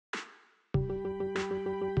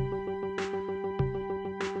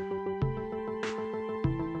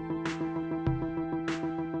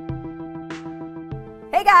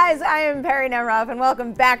Hey guys, I am Perri Nemiroff and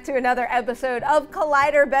welcome back to another episode of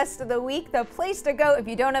Collider Best of the Week, the place to go if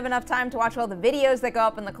you don't have enough time to watch all the videos that go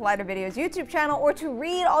up on the Collider Videos YouTube channel or to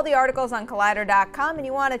read all the articles on Collider.com and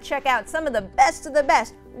you want to check out some of the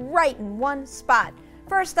best right in one spot.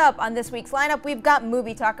 First up on this week's lineup, we've got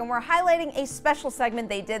Movie Talk and we're highlighting a special segment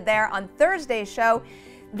they did there on Thursday's show.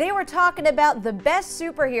 They were talking about the best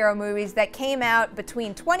superhero movies that came out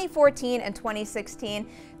between 2014 and 2016.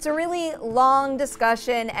 It's a really long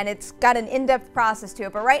discussion and it's got an in-depth process to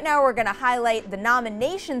it, but right now we're going to highlight the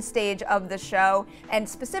nomination stage of the show and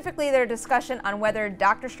specifically their discussion on whether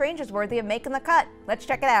Doctor Strange is worthy of making the cut. Let's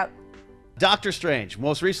check it out. Doctor Strange,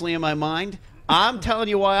 most recently in my mind. I'm telling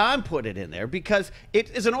you why I'm putting it in there, because it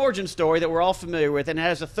is an origin story that we're all familiar with, and it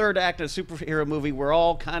has a third act in a superhero movie we're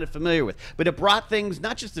all kind of familiar with. But it brought things,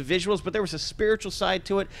 not just the visuals, but there was a spiritual side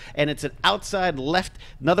to it, and it's an outside left,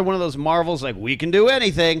 another one of those Marvels, like, we can do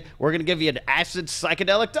anything. We're going to give you an acid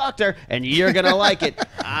psychedelic doctor, and you're going to like it.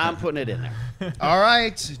 I'm putting it in there. All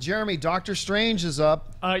right, Jeremy, Doctor Strange is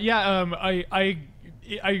up. I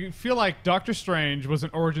feel like Doctor Strange was an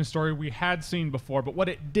origin story we had seen before, but what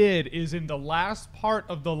it did is in the last part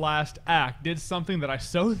of the last act did something that I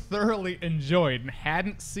so thoroughly enjoyed and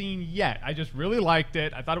hadn't seen yet. I just really liked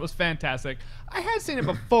it. I thought it was fantastic. I had seen it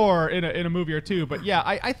before in a movie or two, but yeah,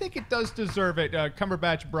 I think it does deserve it.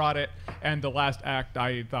 Cumberbatch brought it, and the last act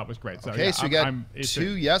I thought was great. So, okay, yeah, so you got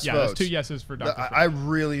two yes votes. There's 2 yeses for Doctor Strange. I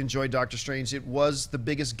really enjoyed Doctor Strange. It was the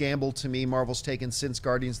biggest gamble to me Marvel's taken since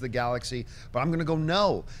Guardians of the Galaxy, but I'm going to go no.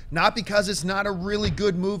 Not because it's not a really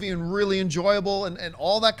good movie and really enjoyable and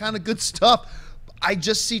all that kind of good stuff. I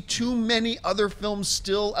just see too many other films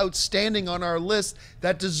still outstanding on our list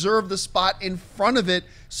that deserve the spot in front of it.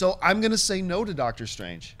 So I'm going to say no to Doctor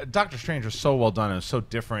Strange. Doctor Strange was so well done and so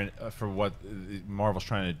different for what Marvel's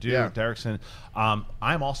trying to do. Yeah. Derrickson,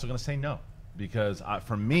 I'm also going to say no, because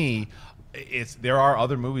for me, there are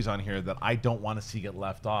other movies on here that I don't want to see get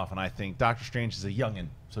left off, and I think Doctor Strange is a youngin',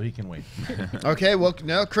 so he can wait. Okay, well,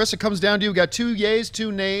 now, Chris, it comes down to you. We got 2 yays,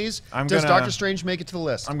 2 nays. Does Doctor Strange make it to the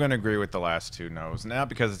list? I'm going to agree with the last 2 no's. Not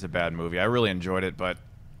because it's a bad movie. I really enjoyed it, but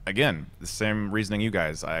again, the same reasoning you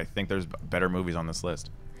guys. I think there's better movies on this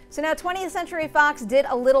list. So now 20th Century Fox did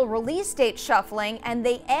a little release date shuffling and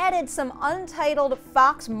they added some untitled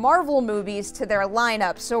Fox Marvel movies to their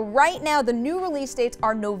lineup. So right now the new release dates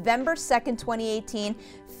are November 2nd, 2018,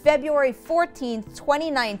 February 14th,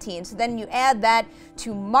 2019. So then you add that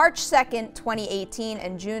to March 2nd, 2018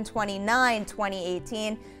 and June 29,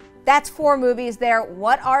 2018. That's 4 movies there.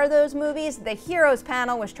 What are those movies? The Heroes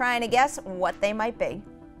panel was trying to guess what they might be.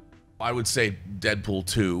 I would say Deadpool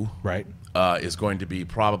 2 is going to be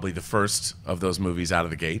probably the first of those movies out of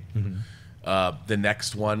the gate. Mm-hmm. The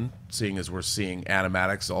next one, seeing as we're seeing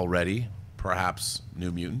animatics already, perhaps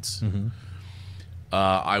New Mutants. Mm-hmm.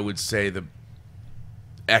 I would say the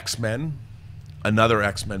X-Men, another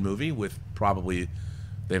X-Men movie with probably,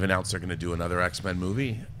 they've announced they're going to do another X-Men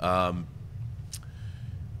movie.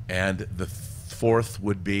 And the fourth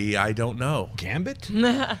would be, I don't know. Gambit?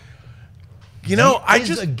 You know, I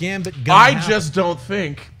just don't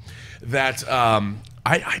think that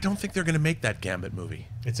I don't think they're going to make that Gambit movie.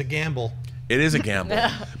 It's a gamble. It is a gamble,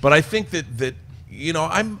 but I think that you know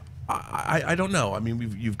I don't know. I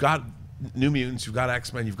mean, you've got New Mutants, you've got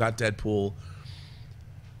X-Men, you've got Deadpool.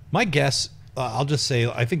 My guess, I'll just say,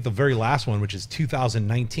 I think the very last one, which is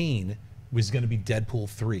 2019, was going to be Deadpool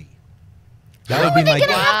 3. That would be my guess.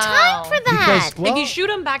 Have time for that. Because, well, if you shoot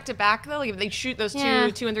them back to back, though, if they shoot those 2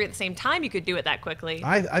 and 3 at the same time, you could do it that quickly.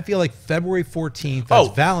 I feel like February 14th. That's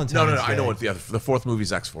Valentine's No, Day. I know what the fourth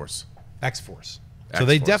movie's X-Force. X-Force. So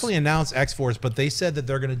they definitely announced X-Force, but they said that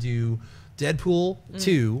they're going to do Deadpool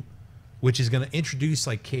 2, which is going to introduce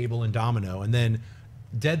like Cable and Domino, and then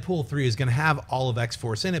Deadpool 3 is going to have all of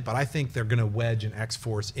X-Force in it, but I think they're going to wedge an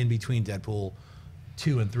X-Force in between Deadpool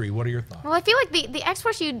 2 and 3. What are your thoughts? Well, I feel like the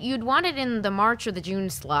X-Force, you'd want it in the March or the June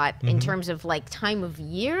slot in terms of like time of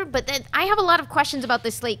year, but then I have a lot of questions about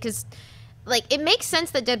this slate because like it makes sense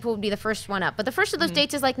that Deadpool would be the first one up, but the first of those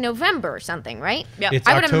dates is like November or something, right? Yeah, it's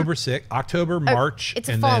October 6th, October, March, it's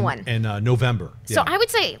a fall one, and November. So I would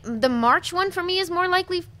say the March one for me is more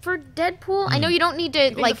likely for Deadpool. I know you don't need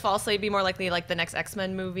to like the fall slate be more likely like the next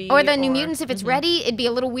X-Men movie or the New Mutants if it's ready. It'd be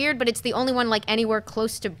a little weird, but it's the only one like anywhere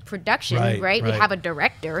close to production, right? We have a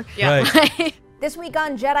director. Yeah. Right. This week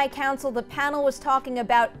on Jedi Council, the panel was talking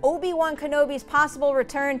about Obi-Wan Kenobi's possible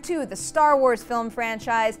return to the Star Wars film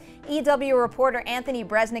franchise. EW reporter Anthony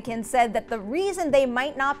Bresnikan said that the reason they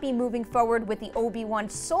might not be moving forward with the Obi-Wan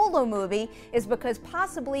solo movie is because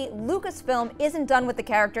possibly Lucasfilm isn't done with the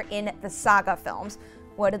character in the saga films.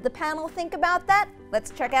 What did the panel think about that? Let's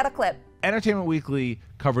check out a clip. Entertainment Weekly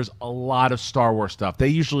covers a lot of Star Wars stuff. They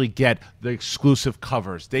usually get the exclusive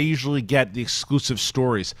covers. They usually get the exclusive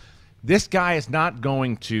stories. This guy is not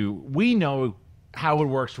going to. We know how it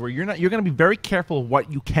works where you're going to be very careful of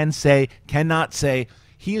what you can say, cannot say.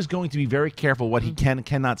 He is going to be very careful what he can and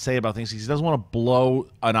cannot say about things. He doesn't want to blow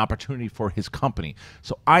an opportunity for his company.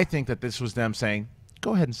 So I think that this was them saying,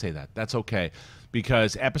 go ahead and say that. That's okay.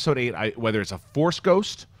 Because episode 8, whether it's a Force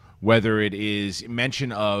ghost, whether it is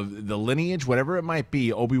mention of the lineage, whatever it might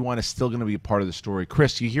be, Obi-Wan is still going to be a part of the story.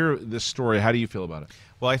 Chris, you hear this story. How do you feel about it?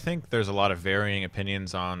 Well, I think there's a lot of varying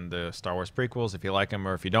opinions on the Star Wars prequels, if you like them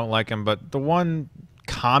or if you don't like them. But the one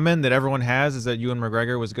common that everyone has is that Ewan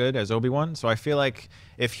McGregor was good as Obi-Wan. So I feel like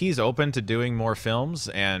if he's open to doing more films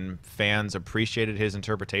and fans appreciated his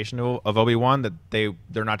interpretation of Obi-Wan, that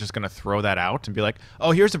they're not just going to throw that out and be like,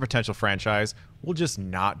 oh, here's a potential franchise. We'll just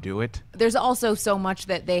not do it. There's also so much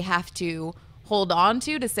that they have to hold on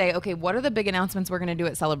to say, okay, what are the big announcements we're going to do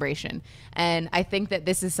at Celebration? And I think that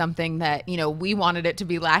this is something that, we wanted it to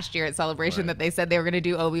be last year at Celebration, that they said they were going to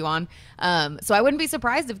do Obi-Wan. So I wouldn't be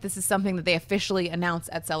surprised if this is something that they officially announce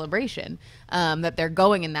at Celebration, that they're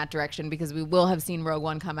going in that direction, because we will have seen Rogue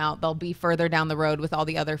One come out. They'll be further down the road with all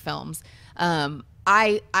the other films.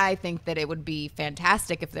 I think that it would be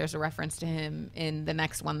fantastic if there's a reference to him in the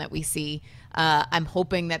next one that we see. I'm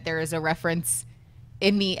hoping that there is a reference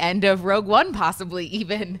in the end of Rogue One, possibly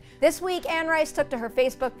even. This week, Anne Rice took to her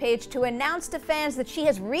Facebook page to announce to fans that she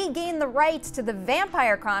has regained the rights to the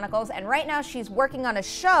Vampire Chronicles, and right now she's working on a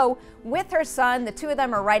show with her son. The two of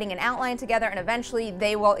them are writing an outline together, and eventually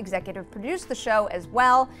they will executive produce the show as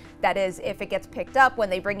well. That is, if it gets picked up when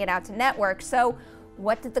they bring it out to network. So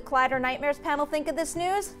what did the Collider Nightmares panel think of this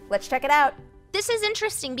news? Let's check it out. This is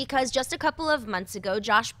interesting because just a couple of months ago,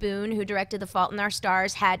 Josh Boone, who directed The Fault in Our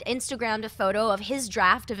Stars, had Instagrammed a photo of his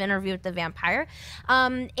draft of Interview with the Vampire.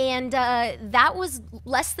 That was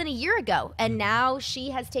less than a year ago. And now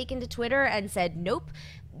she has taken to Twitter and said, nope,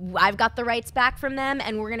 I've got the rights back from them,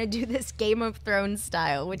 and we're going to do this Game of Thrones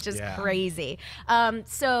style, which is crazy.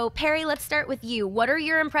 So, Perri, let's start with you. What are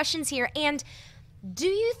your impressions here? And do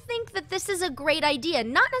you think that this is a great idea?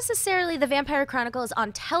 Not necessarily the Vampire Chronicles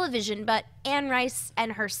on television, but Anne Rice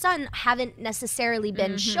and her son haven't necessarily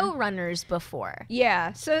been showrunners before.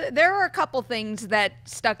 Yeah, so there were a couple things that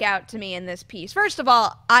stuck out to me in this piece. First of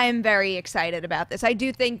all, I'm very excited about this. I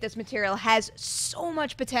do think this material has so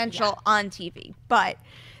much potential on TV, but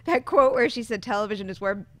that quote where she said television is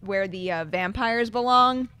where the vampires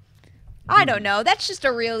belong, I don't know. That's just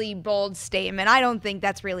a really bold statement. I don't think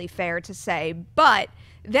that's really fair to say. But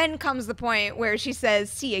then comes the point where she says,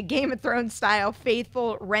 see a Game of Thrones style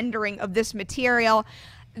faithful rendering of this material.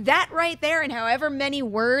 That right there, and however many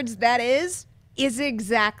words that is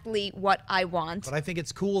exactly what I want. But I think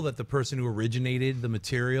it's cool that the person who originated the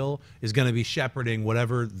material is going to be shepherding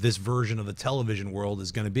whatever this version of the television world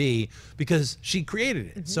is going to be, because she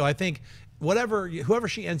created it. So I think whoever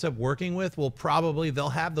she ends up working with they'll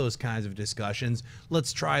have those kinds of discussions.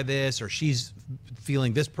 Let's try this, or she's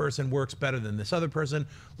feeling this person works better than this other person.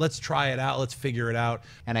 Let's try it out. Let's figure it out.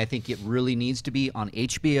 And I think it really needs to be on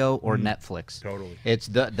HBO or Netflix. Totally. It's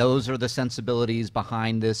those are the sensibilities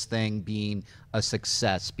behind this thing being a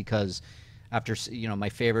success, because after, my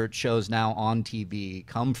favorite shows now on TV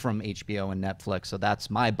come from HBO and Netflix, so that's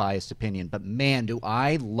my biased opinion. But man, do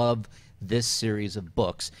I love this series of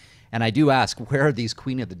books. And I do ask, where are these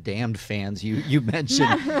Queen of the Damned fans you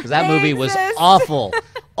mentioned? Because that movie was awful,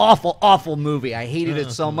 awful movie. I hated it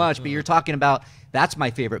so much. But you're talking about, that's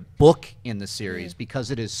my favorite book in the series, because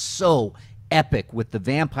it is so epic with the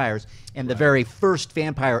vampires and the very first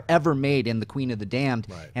vampire ever made in the Queen of the Damned,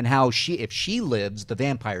 and how if she lives, the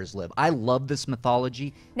vampires live. I love this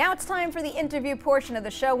mythology. Now it's time for the interview portion of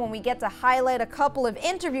the show, when we get to highlight a couple of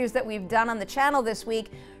interviews that we've done on the channel this week.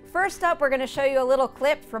 First up, we're going to show you a little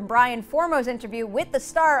clip from Brian Formo's interview with the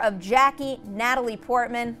star of Jackie, Natalie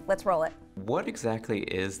Portman. Let's roll it. What exactly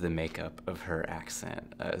is the makeup of her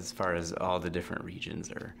accent, as far as all the different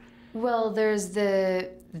regions are? Well, there's the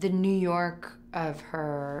New York of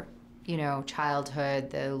her, childhood,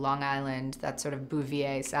 the Long Island, that sort of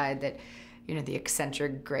Bouvier side, that, the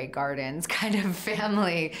eccentric Grey Gardens kind of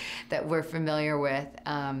family that we're familiar with.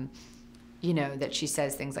 That she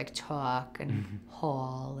says things like talk and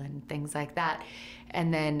hall and things like that.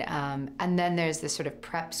 And then there's this sort of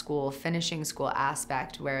prep school, finishing school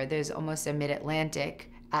aspect, where there's almost a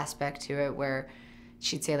mid-Atlantic aspect to it, where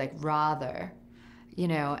she'd say like rather,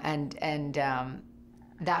 and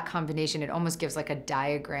that combination, it almost gives like a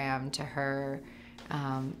diagram to her,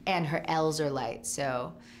 and her L's are light.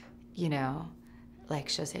 So, like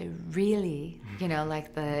she'll say really,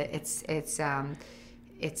 like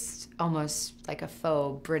it's almost like a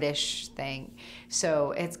faux British thing.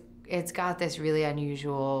 So it's got this really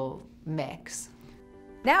unusual mix.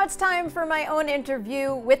 Now it's time for my own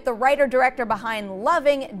interview with the writer-director behind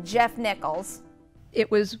Loving, Jeff Nichols.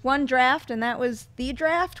 It was one draft, and that was the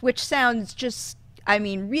draft, which sounds just, I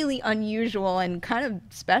mean, really unusual and kind of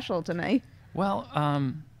special to me. Well,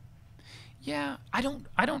 yeah, I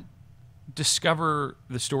don't discover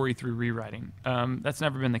the story through rewriting. That's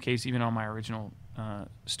never been the case, even on my original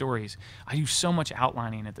stories. I do so much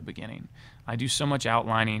outlining at the beginning. I do so much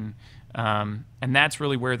outlining, and that's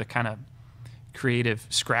really where the kind of creative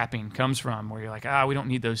scrapping comes from, where you're like, we don't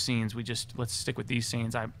need those scenes. Let's stick with these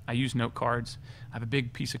scenes. I use note cards. I have a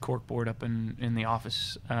big piece of corkboard up in the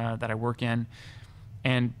office that I work in.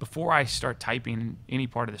 And before I start typing any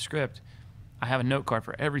part of the script, I have a note card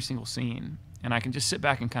for every single scene. And I can just sit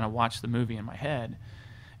back and kind of watch the movie in my head.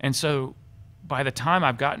 And so by the time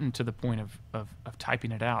I've gotten to the point of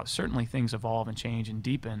typing it out, certainly things evolve and change and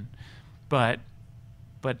deepen. But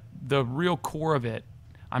the real core of it,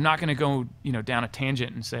 I'm not going to go, down a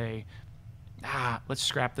tangent and say, let's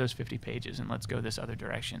scrap those 50 pages and let's go this other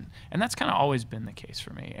direction. And that's kind of always been the case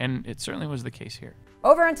for me. And it certainly was the case here.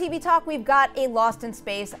 Over on TV Talk, we've got a Lost in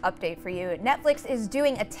Space update for you. Netflix is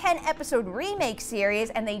doing a 10-episode remake series,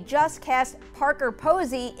 and they just cast Parker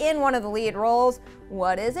Posey in one of the lead roles.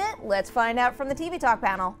 What is it? Let's find out from the TV Talk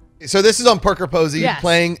panel. So this is on Parker Posey, Yes.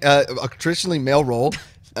 playing a traditionally male role.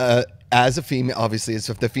 As a female, obviously, it's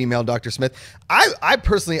the female Dr. Smith. I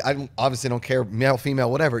personally, I obviously don't care, male,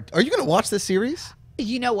 female, whatever. Are you going to watch this series?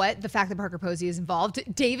 You know what? The fact that Parker Posey is involved,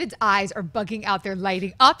 David's eyes are bugging out. They're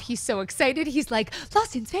lighting up. He's so excited. He's like,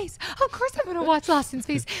 Lost in Space. Of course I'm going to watch Lost in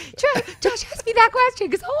Space. Josh asked me that question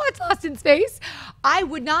because I'll watch Lost in Space. I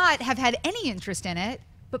would not have had any interest in it,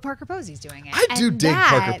 but Parker Posey's doing it. I do And dig that-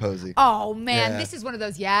 Parker Posey. Oh, man. Yeah. This is one of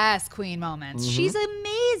those yes, queen moments. Mhm. She's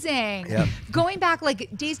amazing. Yep. Going back, like,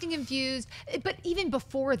 Dazed and Confused, but even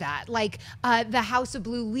before that, like The House of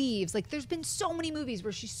Blue Leaves. Like, there's been so many movies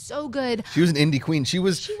where she's so good. She was an indie queen. She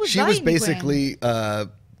was the indie basically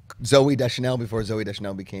Zooey Deschanel before Zooey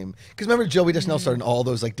Deschanel became. Because remember, Zooey Deschanel starred in all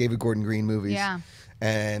those like David Gordon Green movies. Yeah.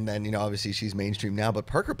 And then obviously she's mainstream now. But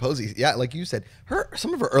Parker Posey, yeah, like you said,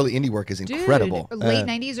 some of her early indie work is incredible. Dude, late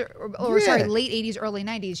 90s or yeah. sorry, late 80s, early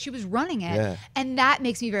 90s. She was running it. Yeah. And that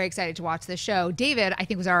makes me very excited to watch this show. David, I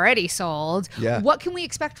think, was already sold. Yeah. What can we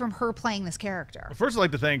expect from her playing this character? First, I'd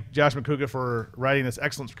like to thank Josh McCouga for writing this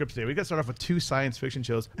excellent script today. We got to start off with 2 science fiction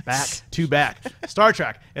shows back to back. Star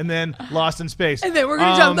Trek, and then Lost in Space. And then we're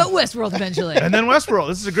going to talk about Westworld eventually. And then Westworld.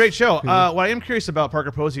 This is a great show. What I am curious about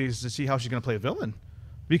Parker Posey is to see how she's going to play a villain.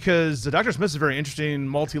 Because Dr. Smith is a very interesting,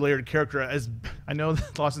 multi-layered character. As I know,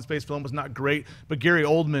 the Lost in Space film was not great, but Gary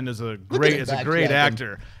Oldman is a great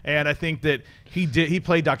actor, and I think that he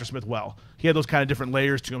played Dr. Smith well. He had those kind of different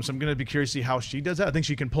layers to him, so I'm going to be curious to see how she does that. I think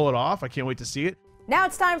she can pull it off. I can't wait to see it. Now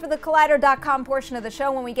it's time for the Collider.com portion of the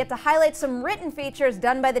show when we get to highlight some written features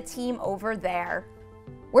done by the team over there.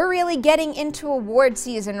 We're really getting into award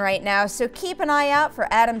season right now, so keep an eye out for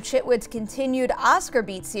Adam Chitwood's continued Oscar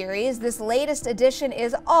Beat series. This latest edition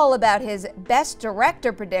is all about his Best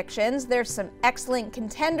Director predictions. There's some excellent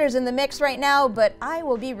contenders in the mix right now, but I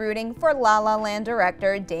will be rooting for La La Land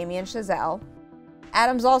director Damien Chazelle.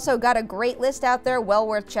 Adam's also got a great list out there, well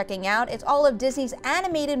worth checking out. It's all of Disney's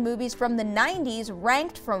animated movies from the 90s,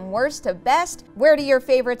 ranked from worst to best. Where do your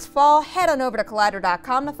favorites fall? Head on over to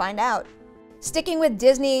Collider.com to find out. Sticking with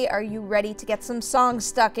Disney, are you ready to get some songs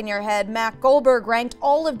stuck in your head? Matt Goldberg ranked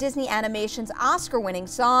all of Disney Animation's Oscar-winning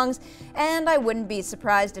songs, and I wouldn't be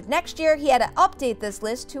surprised if next year he had to update this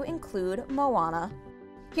list to include Moana.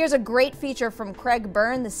 Here's a great feature from Craig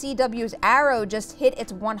Byrne. The CW's Arrow just hit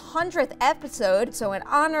its 100th episode, so in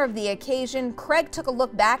honor of the occasion, Craig took a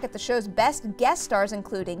look back at the show's best guest stars,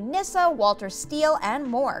 including Nyssa, Walter Steele, and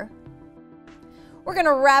more. We're going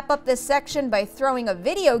to wrap up this section by throwing a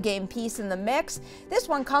video game piece in the mix. This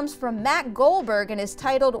one comes from Matt Goldberg and is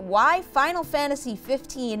titled Why Final Fantasy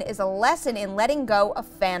XV is a Lesson in Letting Go of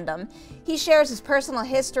Fandom. He shares his personal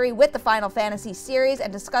history with the Final Fantasy series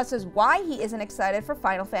and discusses why he isn't excited for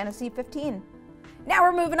Final Fantasy XV. Now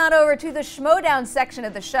we're moving on over to the Schmodown section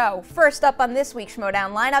of the show. First up on this week's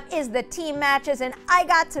Schmodown lineup is the team matches, and I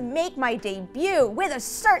got to make my debut with a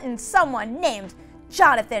certain someone named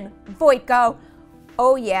Jonathan Voitko.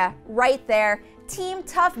 Oh yeah, right there. Team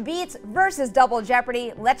Tough Beats versus Double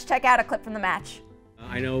Jeopardy. Let's check out a clip from the match.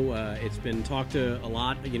 I know it's been talked to a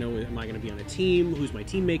lot, am I going to be on a team? Who's my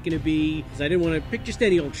teammate going to be? Because I didn't want to pick just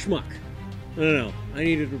any old schmuck. No. I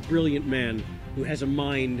needed a brilliant man who has a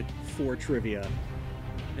mind for trivia.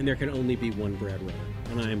 And there can only be one Brad Runner.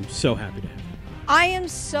 And I'm so happy to have him. I am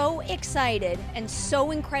so excited and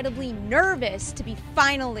so incredibly nervous to be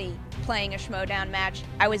finally playing a Schmodown match.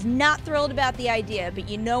 I was not thrilled about the idea, but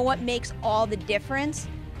you know what makes all the difference?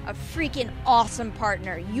 A freaking awesome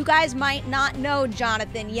partner. You guys might not know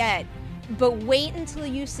Jonathan yet, but wait until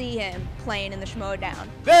you see him playing in the Schmodown.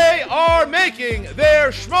 They are making their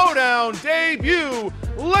Schmodown debut,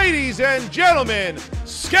 ladies and gentlemen,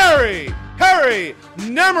 Scary Perri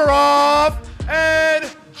Nemiroff and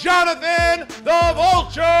Jonathan the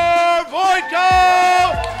Vulture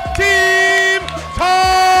Voitko, Team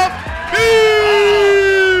Top Beats!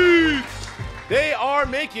 They are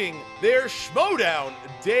making their Schmodown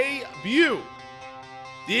debut.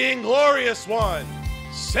 The Inglorious One,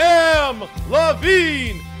 Sam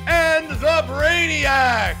Levine, and the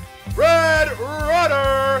Brainiac, Red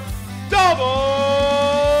Rudder, Double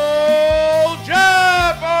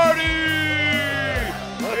Jeopardy!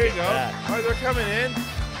 There you go. All right, they're coming in.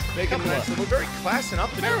 Making nice. We're very classing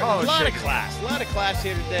up the A lot of class. A lot of class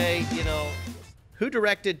here today, you know. Who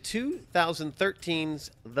directed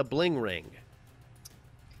 2013's The Bling Ring?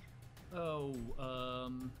 Oh,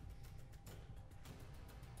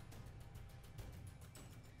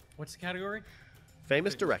 what's the category?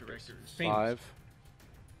 Famous directors. Famous. 5,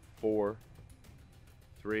 4,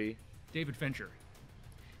 3. David Fincher.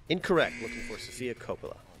 Incorrect. Looking for Sofia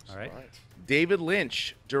Coppola. All right. David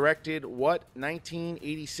Lynch directed what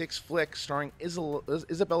 1986 flick starring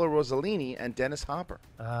Isabella Rossellini and Dennis Hopper?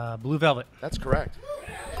 Blue Velvet. That's correct.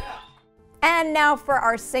 And now for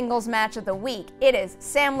our singles match of the week. It is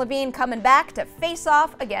Sam Levine coming back to face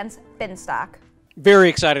off against Finstock. Very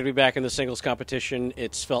excited to be back in the singles competition.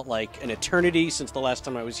 It's felt like an eternity since the last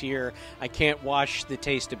time I was here. I can't wash the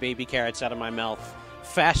taste of baby carrots out of my mouth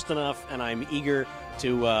fast enough, and I'm eager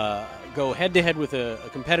to go head-to-head with a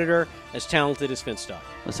competitor as talented as Finstock.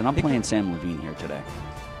 Listen, I'm playing Sam Levine here today.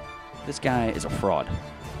 This guy is a fraud.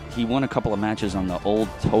 He won a couple of matches on the old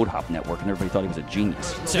Toad Hop network, and everybody thought he was a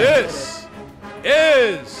genius. This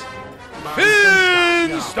is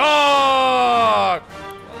Finstock!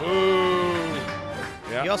 Ooh.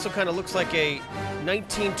 He also kind of looks like a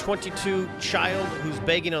 1922 child who's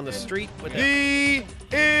begging on the street. With The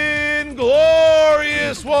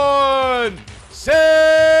Inglorious One,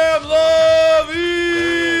 Sam Levine!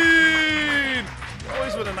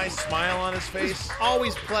 Always with a nice smile on his face.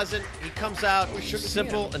 Always pleasant. He comes out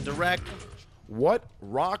simple and direct. What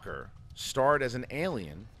rocker starred as an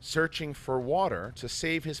alien searching for water to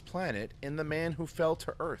save his planet in The Man Who Fell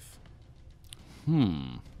to Earth?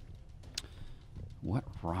 What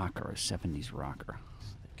rocker, a 70s rocker?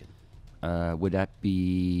 Would that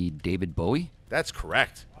be David Bowie? That's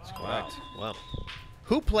correct. That's correct. Wow.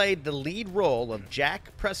 Who played the lead role of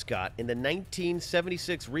Jack Prescott in the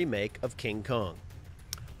 1976 remake of King Kong?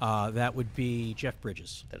 That would be Jeff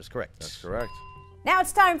Bridges. That is correct. That's correct. Now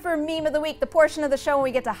it's time for Meme of the Week, the portion of the show when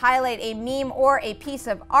we get to highlight a meme or a piece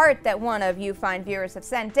of art that one of you fine viewers have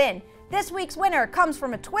sent in. This week's winner comes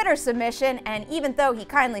from a Twitter submission, and even though he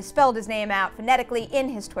kindly spelled his name out phonetically in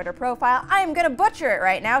his Twitter profile, I am going to butcher it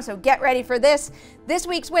right now, so get ready for this. This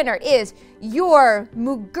week's winner is your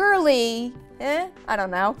Mugurli, I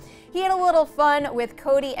don't know. He had a little fun with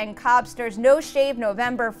Cody and Cobster's No Shave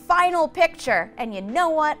November final picture, and you know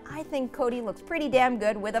what? I think Cody looks pretty damn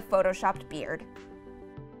good with a photoshopped beard.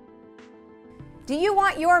 Do you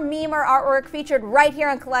want your meme or artwork featured right here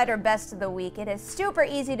on Collider Best of the Week? It is super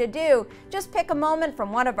easy to do. Just pick a moment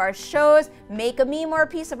from one of our shows, make a meme or a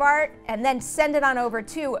piece of art, and then send it on over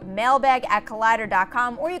to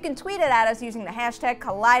mailbag@collider.com, or you can tweet it at us using the hashtag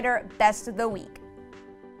Collider Best of the Week.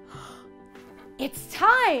 It's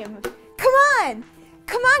time! Come on!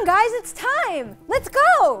 Come on, guys, it's time! Let's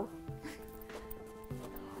go!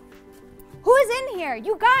 Who is in here?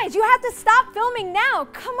 You guys, you have to stop filming now.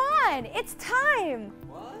 Come on, it's time.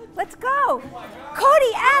 What? Let's go. Oh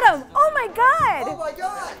Cody, Adam, oh my God. Oh my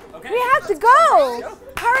God. Okay. We have to go.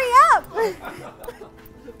 Hurry up.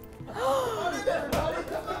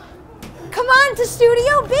 Come on to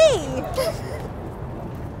Studio B.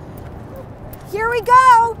 Here we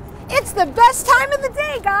go. It's the best time of the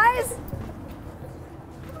day, guys.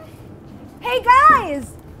 Hey,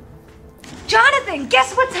 guys. Jonathan,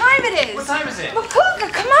 guess what time it is? What time is it?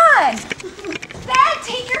 Makuka, come on! Dad,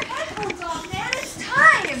 take your headphones off, man. It's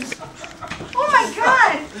time! Oh my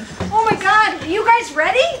God! Oh my God, are you guys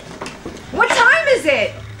ready? What time is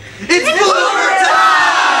it? It's blooper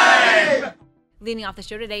time! Leading off the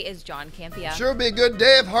show today is John Campia. Sure be a good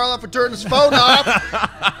day if Harloff would turn his phone off.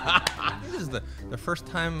 This is the first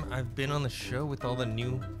time I've been on the show with all the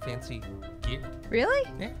new fancy gear. Really?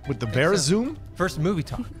 Yeah. With the Bear Zoom? First movie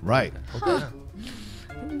talk. Right. Okay.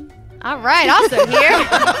 All right, also here.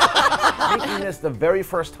 Making this the very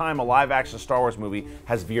first time a live-action Star Wars movie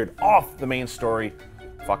has veered off the main story.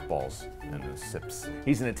 Fuckballs and the sips.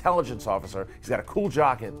 He's an intelligence officer. He's got a cool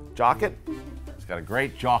jacket. Jacket? He's got a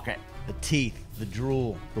great jacket. The teeth, the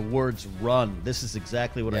drool, the words run. This is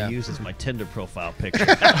exactly what I use as my Tinder profile picture.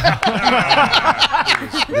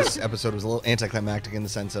 This episode was a little anticlimactic in the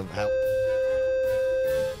sense of how...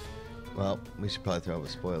 Well, we should probably throw up a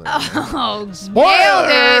spoiler. Oh,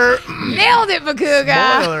 Spoiler! Nailed it,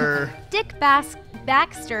 Makuga! Spoiler! Dick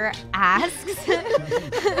Baxter asks.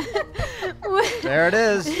 There it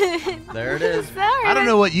is. There it is. I don't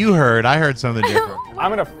know what you heard. I heard something different.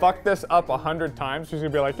 I'm gonna fuck this up 100 times. She's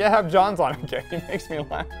gonna be like, yeah, have John's on again. He makes me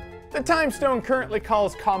laugh. The Time Stone currently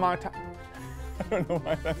calls Kamata. I don't know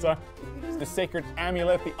why that's on. It's the sacred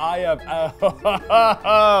amulet, the Eye of.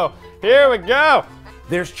 Oh, here we go.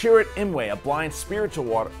 There's Chirrut Imwe, a blind spiritual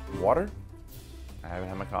water? I haven't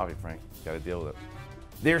had my coffee, Frank. Gotta deal with it.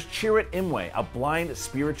 There's Chirrut Imwe, a blind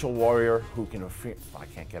spiritual warrior who can... I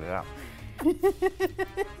can't get it out.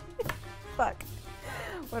 Fuck.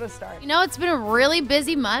 What a start. You know, it's been a really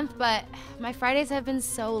busy month, but my Fridays have been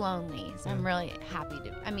so lonely. So I'm really happy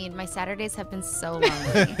to. I mean, my Saturdays have been so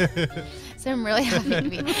lonely. So I'm really happy to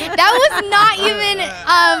be. That was not even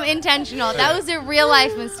intentional. That was a real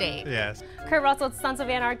life mistake. Yes. Kurt Russell's Sons of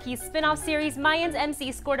Anarchy spin-off series Mayans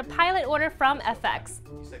MC scored a pilot order from FX.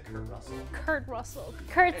 You said Kurt Russell? Kurt Russell.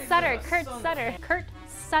 Kurt Sutter. Kurt Sutter. Kurt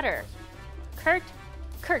Sutter. Kurt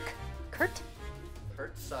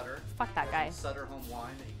Sutter. Fuck that guy. Sutter Home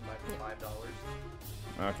Wine that you can buy for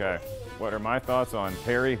 $5. Okay, what are my thoughts on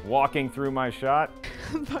Perry walking through my shot?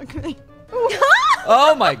 Fuck me.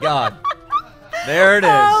 Oh my God. There it is.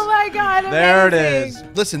 Oh my God, there it amazing.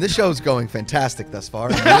 is. Listen, this show is going fantastic thus far.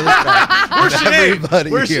 Where's Sinead?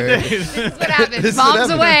 Where's Sinead? This is what happens. Mom's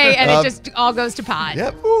away, and it just all goes to pot.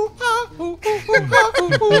 Yep.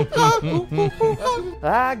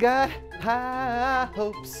 I got high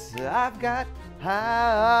hopes. I've got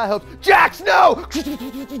high hopes. Jax, no!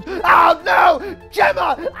 Oh no!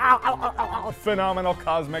 Gemma! Ow, ow, ow, ow, ow. Phenomenal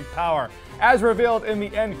cosmic power, as revealed in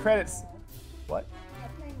the end credits. What?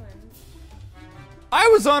 I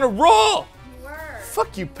was on a roll! You were.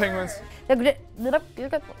 Fuck you, penguins.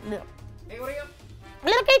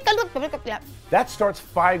 That starts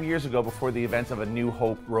 5 years ago before the events of A New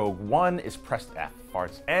Hope Rogue One is pressed F,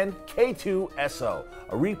 farts, and K2SO,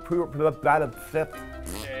 a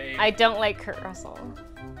I don't like Kurt Russell.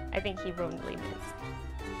 I think he ruined Lee Moves.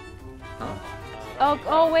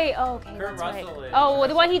 Oh wait, oh okay, Kurt that's right. Russell is- Oh, well,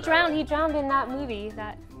 the one he Russell's drowned in that movie,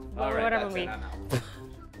 that Alright, whatever that's movie. it, I'm out.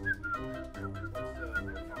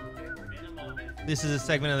 This is a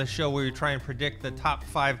segment of the show where we try and predict the top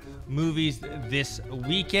 5 movies this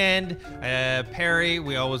weekend. Perry,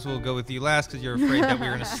 we always will go with you last because you're afraid that we're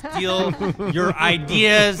going to steal your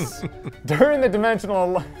ideas. During the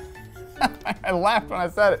dimensional... I laughed when I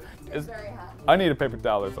said it. It's very hot. I need a paper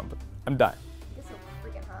towel or something. I'm dying. It's so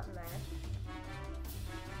freaking hot in there.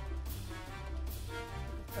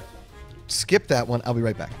 Skip that one. I'll be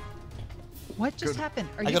right back. What just happened?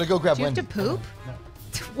 I gotta go grab Do you have to Wendy. poop?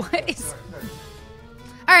 What is...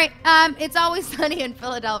 All right, It's Always Sunny in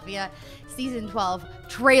Philadelphia, season 12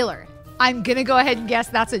 trailer. I'm gonna go ahead and guess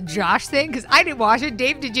that's a Josh thing because I didn't watch it.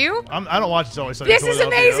 Dave, did you? I don't watch It's Always Sunny in This is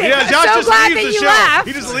Philadelphia. amazing. Yeah, I'm Josh so just glad leaves that the you show. laughed.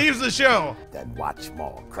 He just leaves the show. Then watch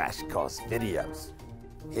more Crash Course videos.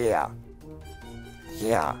 Here.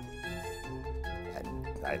 Here. And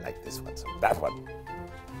I like this one, so that one.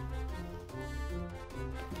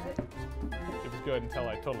 It was good until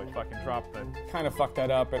I totally fucking dropped it. Kind of fucked that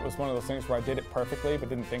up. It was one of those things where I did it perfectly, but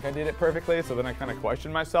didn't think I did it perfectly, so then I kind of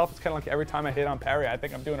questioned myself. It's kind of like every time I hit on Perry, I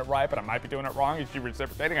think I'm doing it right, but I might be doing it wrong. Is she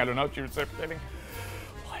reciprocating? I don't know if she's reciprocating.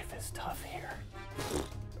 Life is tough here.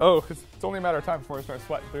 Oh, it's only a matter of time before I start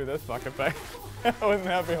sweating through this fucking thing. Wouldn't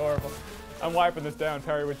that be horrible? I'm wiping this down.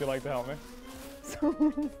 Perry, would you like to help me?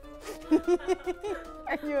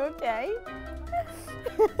 Are you okay?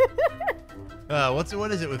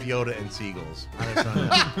 What is it with Yoda and seagulls? I just don't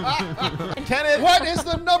know. Kenneth, what is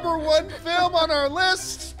the #1 film on our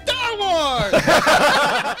list? Star Wars!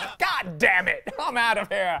 God damn it! I'm out of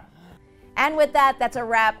here. And with that, that's a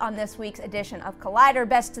wrap on this week's edition of Collider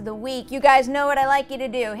Best of the Week. You guys know what I like you to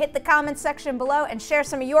do. Hit the comments section below and share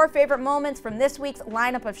some of your favorite moments from this week's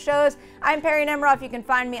lineup of shows. I'm Perri Nemiroff. You can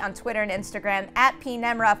find me on Twitter and Instagram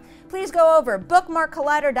 @PNemiroff. Please go over, bookmark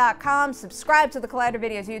Collider.com, subscribe to the Collider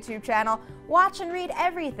Videos YouTube channel, watch and read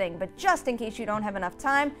everything, but just in case you don't have enough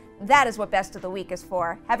time, that is what Best of the Week is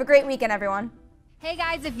for. Have a great weekend, everyone. Hey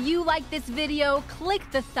guys, if you like this video, click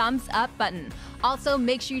the thumbs up button. Also,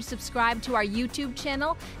 make sure you subscribe to our YouTube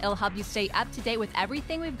channel. It'll help you stay up to date with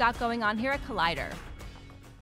everything we've got going on here at Collider.